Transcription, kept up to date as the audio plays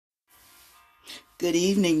Good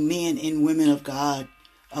evening, men and women of God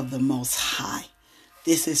of the Most High.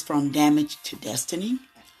 This is From Damage to Destiny.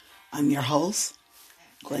 I'm your host,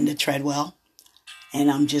 Glenda Treadwell,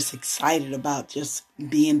 and I'm just excited about just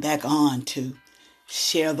being back on to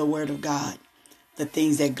share the Word of God, the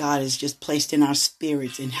things that God has just placed in our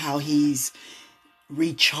spirits and how He's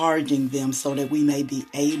recharging them so that we may be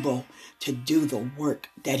able to do the work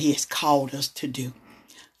that He has called us to do.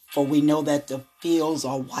 For we know that the fields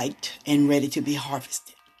are white and ready to be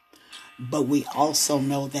harvested. But we also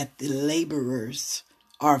know that the laborers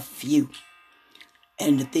are few.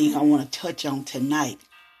 And the thing I want to touch on tonight,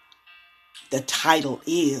 the title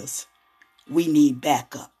is, We Need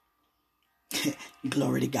Backup.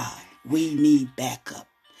 Glory to God. We need backup.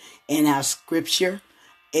 And our scripture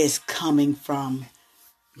is coming from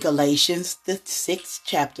Galatians, the 6th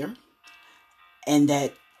chapter, and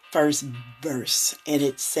that first verse. And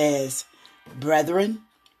it says, Brethren,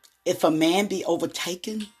 if a man be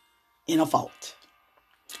overtaken in a fault,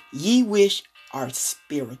 ye which are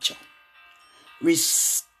spiritual,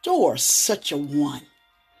 restore such a one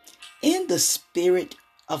in the spirit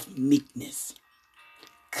of meekness,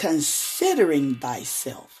 considering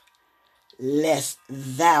thyself, lest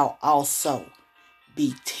thou also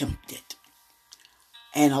be tempted.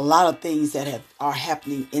 And a lot of things that are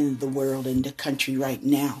happening in the world, in the country right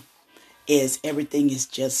now, is everything is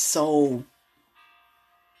just so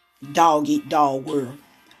dog eat dog world.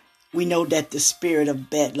 We know that the spirit of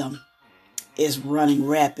Bedlam is running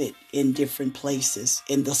rapid in different places,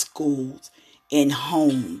 in the schools, in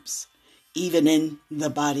homes, even in the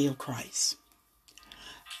body of Christ.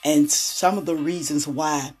 And some of the reasons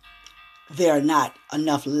why there are not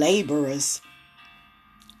enough laborers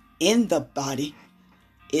in the body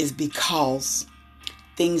is because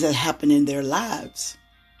things that happen in their lives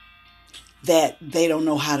that they don't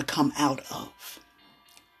know how to come out of.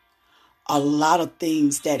 A lot of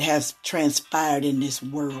things that has transpired in this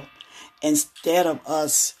world. Instead of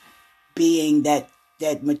us being that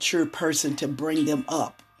mature person to bring them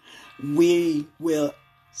up, we will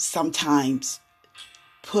sometimes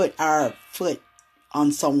put our foot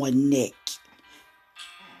on someone's neck.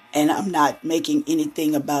 And I'm not making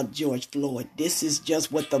anything about George Floyd. This is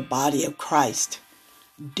just what the body of Christ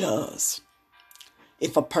does.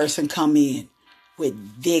 If a person come in with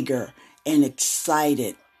vigor and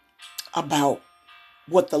excited about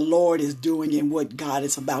what the Lord is doing and what God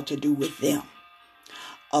is about to do with them.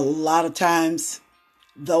 A lot of times,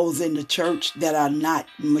 those in the church that are not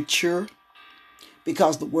mature,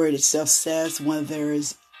 because the word itself says, when there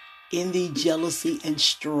is envy, jealousy, and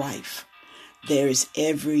strife, there is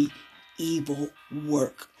every evil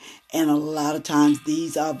work. And a lot of times,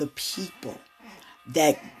 these are the people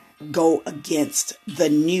that go against the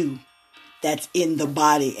new that's in the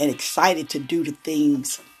body and excited to do the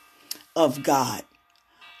things of God.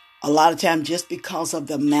 A lot of times, just because of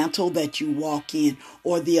the mantle that you walk in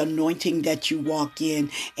or the anointing that you walk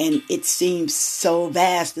in, and it seems so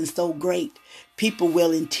vast and so great, people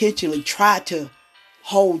will intentionally try to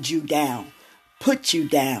hold you down, put you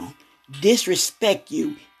down, disrespect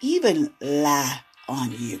you, even lie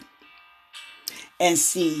on you. And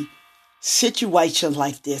see, situations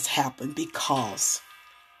like this happen because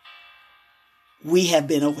we have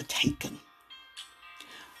been overtaken.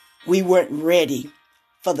 We weren't ready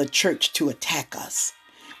for the church to attack us.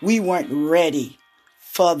 We weren't ready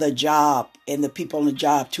for the job and the people on the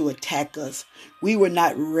job to attack us. We were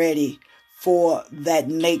not ready for that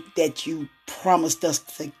mate that you promised us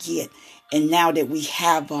to get. And now that we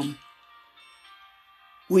have them,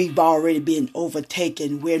 we've already been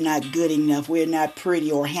overtaken. We're not good enough. We're not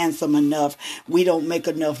pretty or handsome enough. We don't make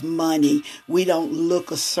enough money. We don't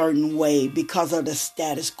look a certain way because of the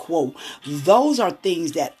status quo. Those are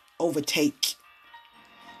things that overtake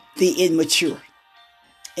the immature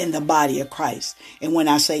in the body of Christ. And when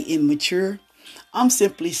I say immature, I'm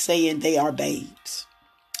simply saying they are babes.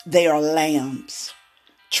 They are lambs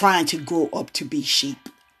trying to grow up to be sheep.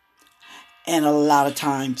 And a lot of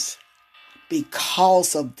times,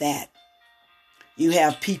 because of that, you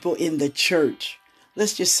have people in the church.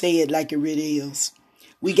 Let's just say it like it really is.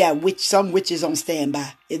 We got some witches on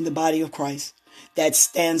standby in the body of Christ that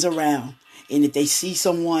stands around. And if they see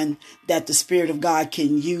someone that the Spirit of God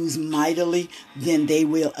can use mightily, then they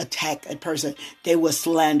will attack a person. They will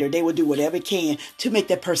slander. They will do whatever it can to make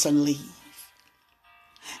that person leave.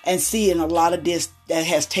 And see, in a lot of this that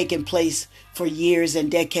has taken place for years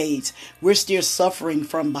and decades, we're still suffering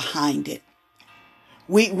from behind it.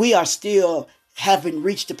 We are still haven't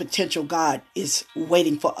reached the potential God is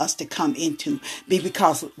waiting for us to come into,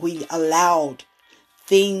 because we allowed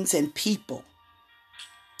things and people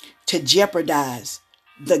to jeopardize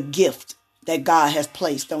the gift that God has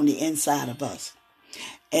placed on the inside of us.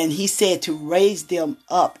 And he said to raise them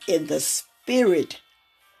up in the spirit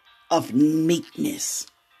of meekness.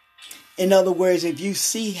 In other words, if you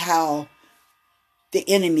see how the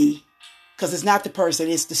enemy, because it's not the person,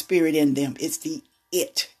 it's the spirit in them. It's the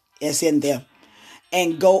it that's in them.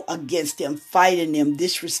 And go against them, fighting them,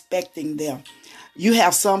 disrespecting them. You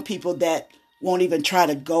have some people that won't even try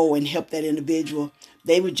to go and help that individual.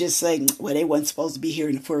 They would just say, well, they weren't supposed to be here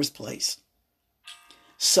in the first place.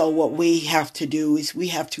 So what we have to do is we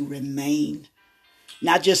have to remain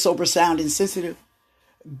not just sober, sound, and sensitive,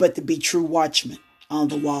 but to be true watchmen on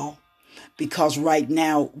the wall. Because right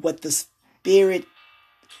now, what the Spirit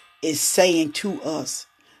is saying to us,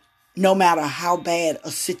 no matter how bad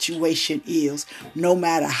a situation is, no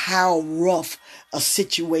matter how rough a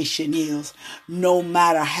situation is, no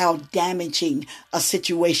matter how damaging a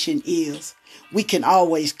situation is, we can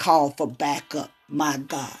always call for backup. My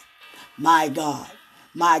God, my God,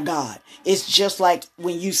 my God. It's just like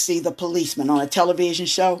when you see the policeman on a television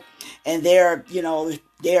show and they're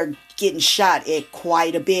getting shot at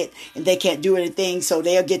quite a bit and they can't do anything. So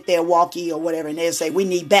they'll get their walkie or whatever and they'll say, we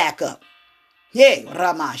need backup. Hey,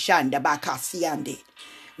 Rama Shanda Bakasiande.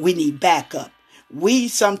 We need backup. We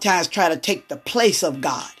sometimes try to take the place of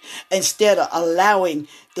God instead of allowing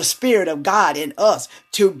the Spirit of God in us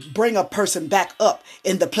to bring a person back up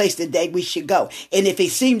in the place that we should go. And if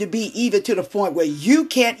it seemed to be even to the point where you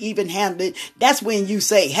can't even handle it, that's when you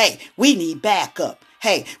say, hey, we need backup.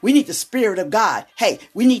 Hey, we need the Spirit of God. Hey,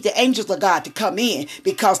 we need the angels of God to come in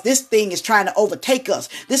because this thing is trying to overtake us.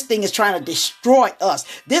 This thing is trying to destroy us.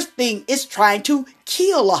 This thing is trying to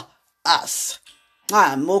kill us.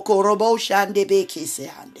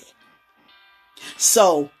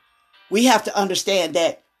 So we have to understand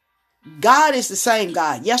that God is the same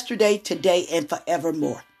God yesterday, today, and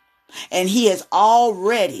forevermore. And he has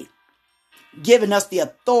already given us the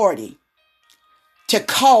authority to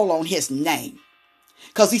call on his name.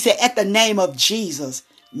 Because he said, at the name of Jesus,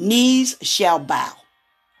 knees shall bow.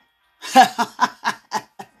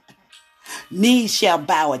 Knees shall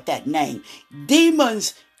bow at that name.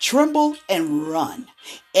 Demons tremble and run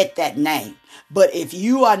at that name. But if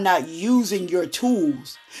you are not using your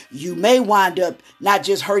tools, you may wind up not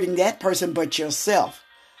just hurting that person, but yourself.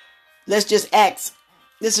 Let's just ask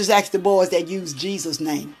the boys that used Jesus'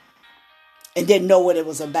 name and didn't know what it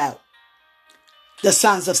was about. The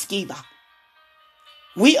sons of Sceva.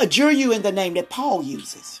 We adjure you in the name that Paul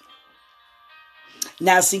uses.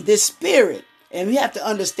 Now, see, this spirit, and we have to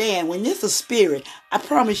understand, when it's a spirit, I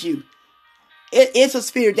promise you, it's a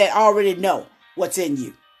spirit that already know what's in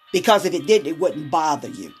you. Because if it didn't, it wouldn't bother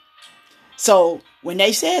you. So when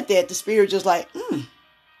they said that, the spirit just like,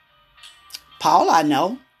 Paul, I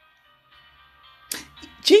know.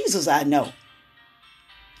 Jesus, I know.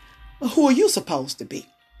 But who are you supposed to be?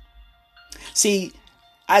 See,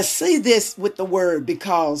 I see this with the word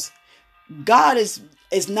because God is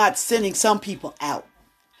not sending some people out.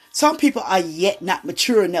 Some people are yet not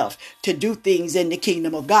mature enough to do things in the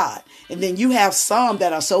kingdom of God. And then you have some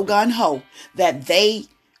that are so gung-ho that they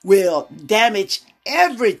will damage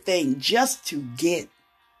everything just to get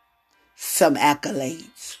some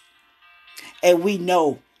accolades. And we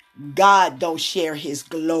know God don't share his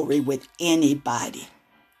glory with anybody.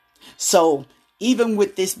 So even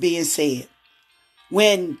with this being said,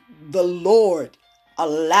 when the Lord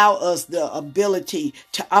allow us the ability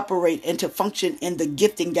to operate and to function in the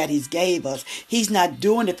gifting that he's gave us, he's not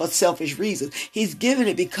doing it for selfish reasons. He's giving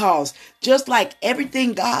it because just like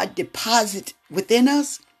everything God deposits within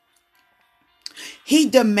us, he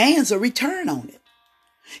demands a return on it.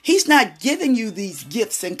 He's not giving you these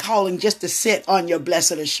gifts and calling just to sit on your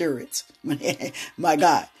blessed assurance. My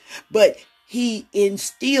God. But he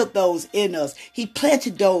instilled those in us. He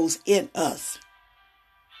planted those in us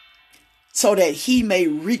so that he may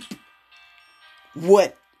reap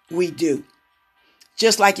what we do.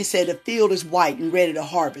 Just like he said, the field is white and ready to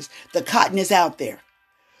harvest. The cotton is out there.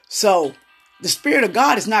 So the Spirit of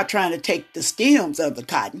God is not trying to take the stems of the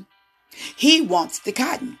cotton. He wants the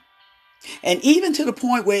cotton. And even to the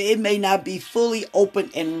point where it may not be fully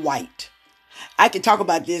open and white. I can talk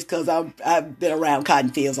about this because I've been around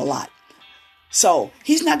cotton fields a lot. So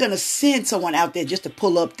he's not going to send someone out there just to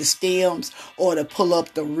pull up the stems or to pull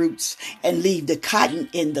up the roots and leave the cotton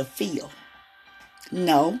in the field.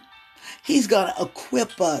 No, he's going to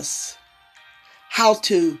equip us how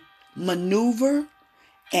to maneuver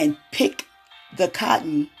and pick the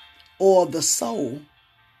cotton or the soul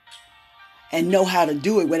and know how to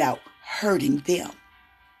do it without hurting them.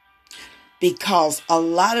 Because a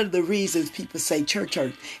lot of the reasons people say church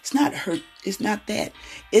hurt, it's not hurt. It's not that.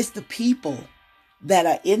 It's the people that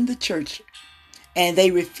are in the church and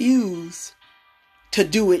they refuse to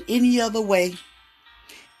do it any other way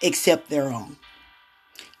except their own.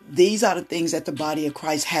 These are the things that the body of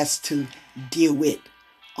Christ has to deal with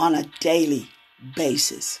on a daily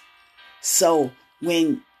basis. So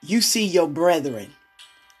when you see your brethren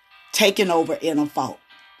taking over in a fault,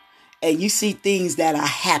 and you see things that are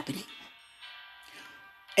happening,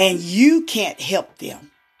 and you can't help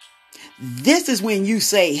them, this is when you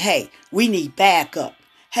say, hey, we need backup.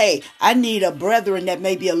 Hey, I need a brethren that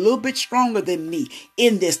may be a little bit stronger than me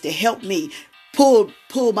in this to help me pull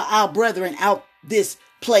our brethren out of this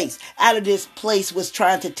place was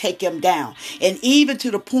trying to take him down. And even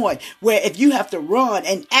to the point where if you have to run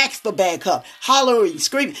and ask for backup, hollering,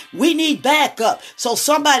 screaming, we need backup so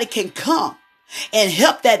somebody can come and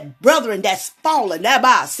help that brethren that's fallen.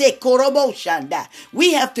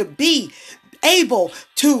 We have to be able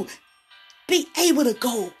to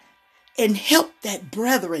go and help that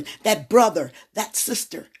brethren, that brother, that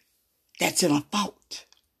sister that's in a fault.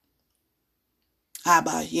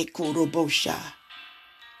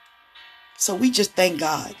 So we just thank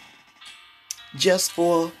God just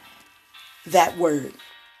for that word.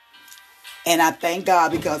 And I thank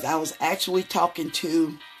God because I was actually talking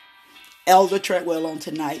to Elder Treadwell on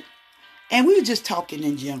tonight, and we were just talking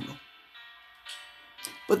in general.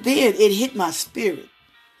 But then it hit my spirit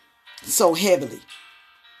so heavily.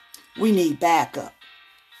 We need backup.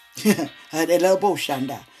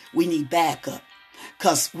 We need backup.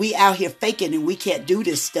 Because we out here faking and we can't do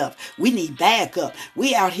this stuff. We need backup.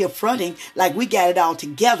 We out here fronting like we got it all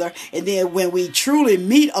together. And then when we truly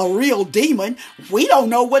meet a real demon, we don't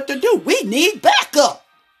know what to do. We need backup.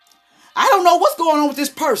 I don't know what's going on with this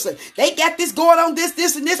person. They got this going on,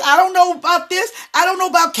 this, and this. I don't know about this. I don't know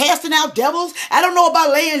about casting out devils. I don't know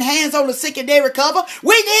about laying hands on the sick and they recover.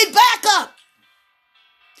 We need backup.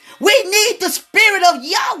 We need the Spirit of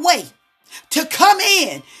Yahweh to come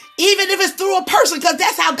in, even if it's through a person, because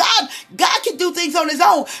that's how God can do things on his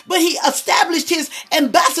own. But he established his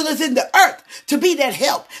ambassadors in the earth to be that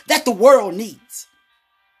help that the world needs.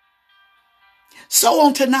 So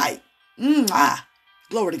on tonight,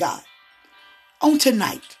 glory to God. On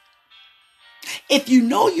tonight, if you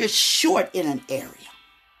know you're short in an area,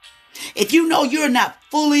 if you know you're not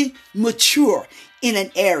fully mature in an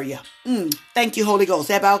area, thank you, Holy Ghost.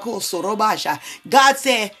 God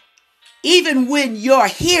said, even when your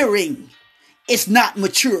hearing is not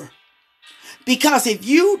mature, because if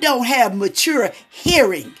you don't have mature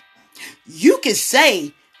hearing, you can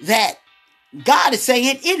say that God is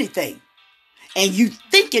saying anything, and you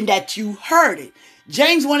thinking that you heard it.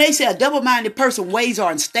 James 1:8 said a double-minded person ways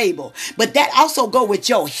are unstable, but that also go with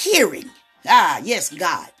your hearing. Yes,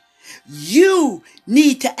 God. You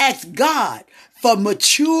need to ask God for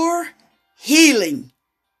mature healing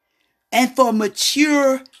and for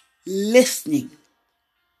mature listening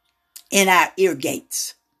in our ear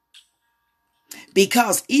gates.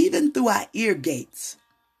 Because even through our ear gates,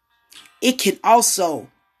 it can also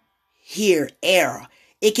hear error.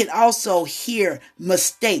 It can also hear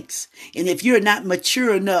mistakes. And if you're not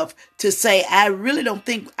mature enough to say, I really don't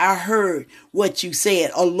think I heard what you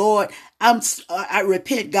said. Oh, Lord, I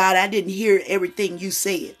repent, God, I didn't hear everything you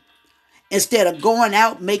said. Instead of going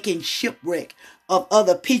out making shipwreck of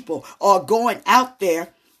other people or going out there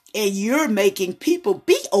and you're making people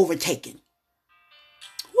be overtaken.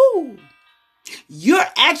 Woo! You're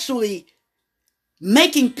actually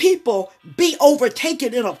making people be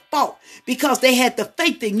overtaken in a fault because they had the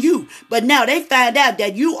faith in you. But now they find out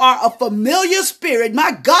that you are a familiar spirit,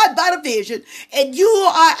 my God, by the vision, and you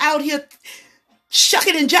are out here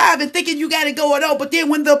shucking and jiving thinking you got it going on. But then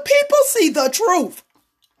when the people see the truth,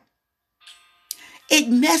 it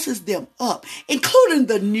messes them up, including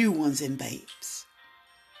the new ones and babes.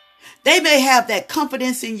 They may have that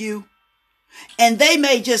confidence in you, and they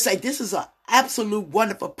may just say, this is an absolute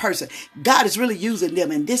wonderful person. God is really using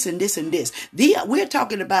them in this and this and this. We're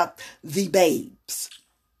talking about the babes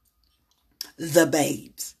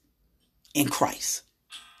in Christ.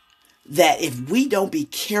 That if we don't be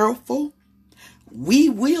careful, we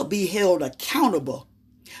will be held accountable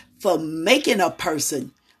for making a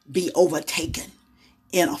person be overtaken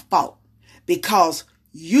in a fault. Because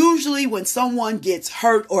usually when someone gets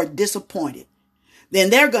hurt or disappointed, then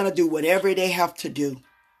they're going to do whatever they have to do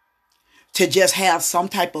to just have some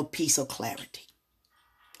type of peace or clarity.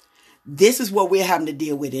 This is what we're having to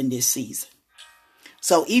deal with in this season.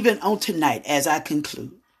 So even on tonight, as I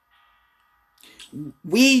conclude,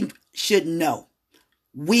 we should know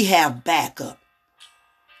we have backup.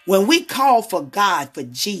 When we call for God, for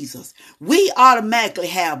Jesus, we automatically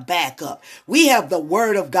have backup. We have the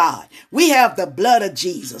word of God. We have the blood of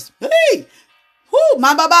Jesus. Hey! Whoo,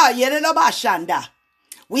 ma baba, shanda.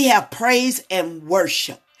 We have praise and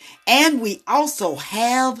worship. And we also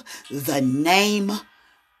have the name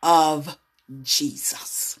of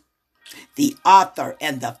Jesus, the author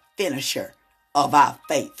and the finisher of our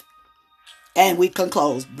faith. And we can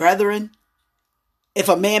close. Brethren, if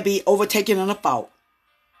a man be overtaken in a fault,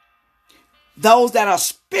 those that are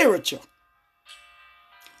spiritual,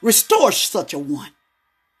 restore such a one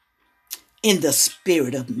in the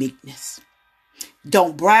spirit of meekness.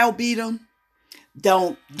 Don't browbeat them.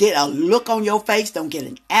 Don't get a look on your face. Don't get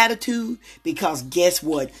an attitude, because guess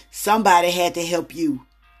what? Somebody had to help you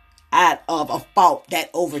out of a fault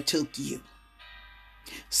that overtook you.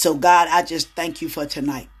 So God, I just thank you for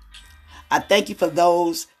tonight. I thank you for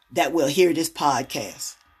those that will hear this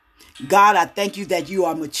podcast. God, I thank you that you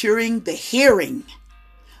are maturing the hearing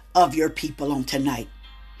of your people on tonight.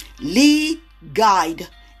 Lead, guide,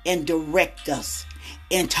 and direct us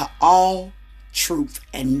into all truth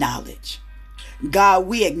and knowledge. God,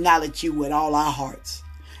 we acknowledge you with all our hearts,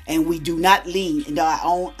 and we do not lean into our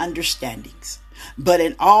own understandings, but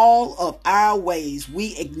in all of our ways,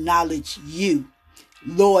 we acknowledge you,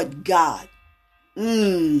 Lord God,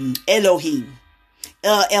 Elohim,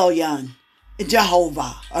 El Elyon,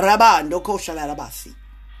 Jehovah, Rabando Koshalarabasi.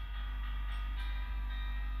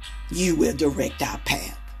 You will direct our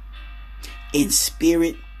path in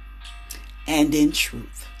spirit and in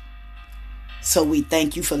truth. So we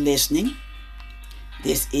thank you for listening.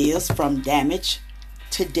 This is From Damage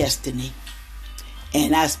to Destiny.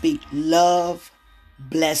 And I speak love,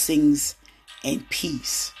 blessings, and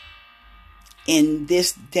peace in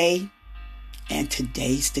this day and to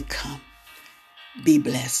days to come. Be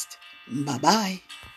blessed. Bye-bye.